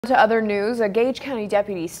To other news, a Gage County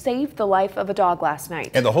deputy saved the life of a dog last night.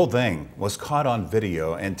 And the whole thing was caught on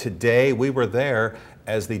video, and today we were there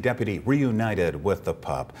as the deputy reunited with the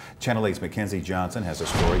pup. Channel 8's Mackenzie Johnson has a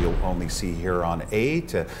story you'll only see here on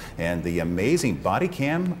 8 and the amazing body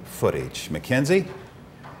cam footage. Mackenzie?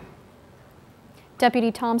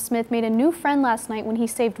 Deputy Tom Smith made a new friend last night when he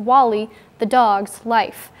saved Wally, the dog's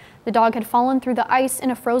life. The dog had fallen through the ice in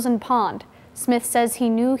a frozen pond. Smith says he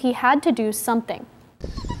knew he had to do something.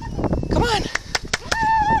 Come on.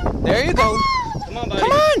 There you go. Come on, buddy.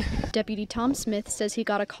 Come on. Deputy Tom Smith says he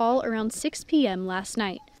got a call around 6 p.m. last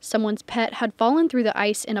night. Someone's pet had fallen through the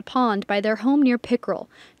ice in a pond by their home near Pickrell,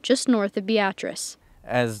 just north of Beatrice.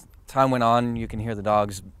 As time went on, you can hear the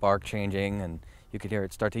dog's bark changing, and you could hear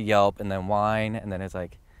it start to yelp and then whine, and then it's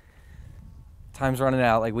like, time's running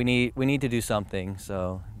out. Like we need to do something.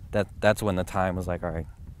 So that's when the time was like, all right,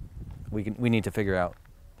 we need to figure out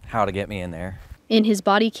how to get me in there. In his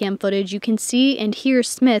body cam footage, you can see and hear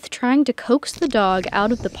Smith trying to coax the dog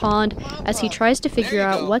out of the pond as he tries to figure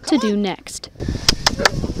out what to do next.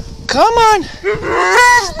 Come on!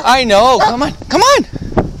 I know, come on, come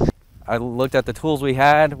on! I looked at the tools we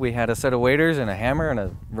had. We had a set of waders and a hammer and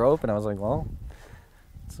a rope, and I was like, well,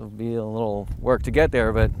 this will be a little work to get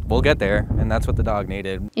there, but we'll get there, and that's what the dog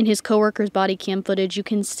needed. In his coworker's body cam footage, you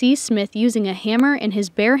can see Smith using a hammer in his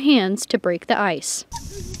bare hands to break the ice.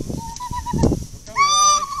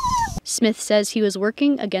 Smith says he was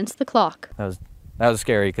working against the clock. That was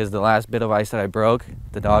scary because the last bit of ice that I broke,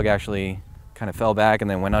 the dog actually kind of fell back and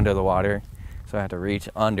then went under the water. So I had to reach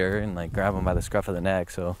under and like grab him by the scruff of the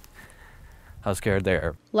neck. So I was scared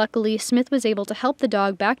there. Luckily, Smith was able to help the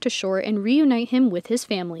dog back to shore and reunite him with his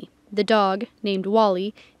family. The dog, named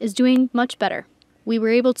Wally, is doing much better. We were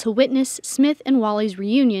able to witness Smith and Wally's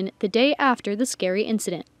reunion the day after the scary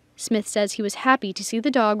incident. Smith says he was happy to see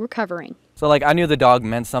the dog recovering. So like I knew the dog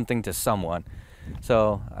meant something to someone.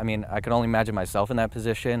 So, I mean, I could only imagine myself in that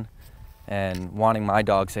position and wanting my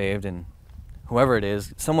dog saved, and whoever it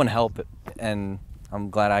is, someone help, and I'm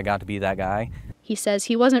glad I got to be that guy. He says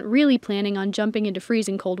he wasn't really planning on jumping into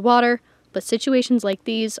freezing cold water, but situations like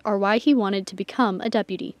these are why he wanted to become a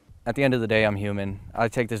deputy. At the end of the day, I'm human. I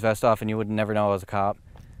take this vest off and you would never know I was a cop.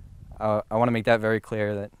 I want to make that very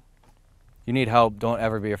clear that you need help, don't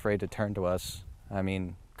ever be afraid to turn to us. I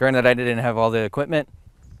mean, granted, I didn't have all the equipment,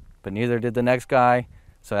 but neither did the next guy.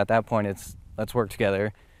 So at that point, it's let's work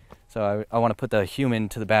together. So I want to put the human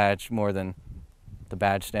to the badge more than the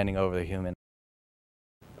badge standing over the human.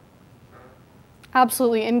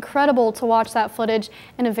 Absolutely incredible to watch that footage,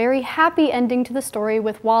 and a very happy ending to the story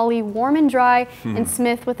with Wally warm and dry and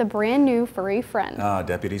Smith with a brand new furry friend.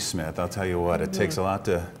 Deputy Smith, I'll tell you what, it takes a lot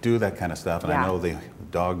to do that kind of stuff, and I know the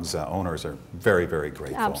dog's owners are very, very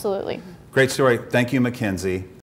grateful. Absolutely. Great story. Thank you, Mackenzie.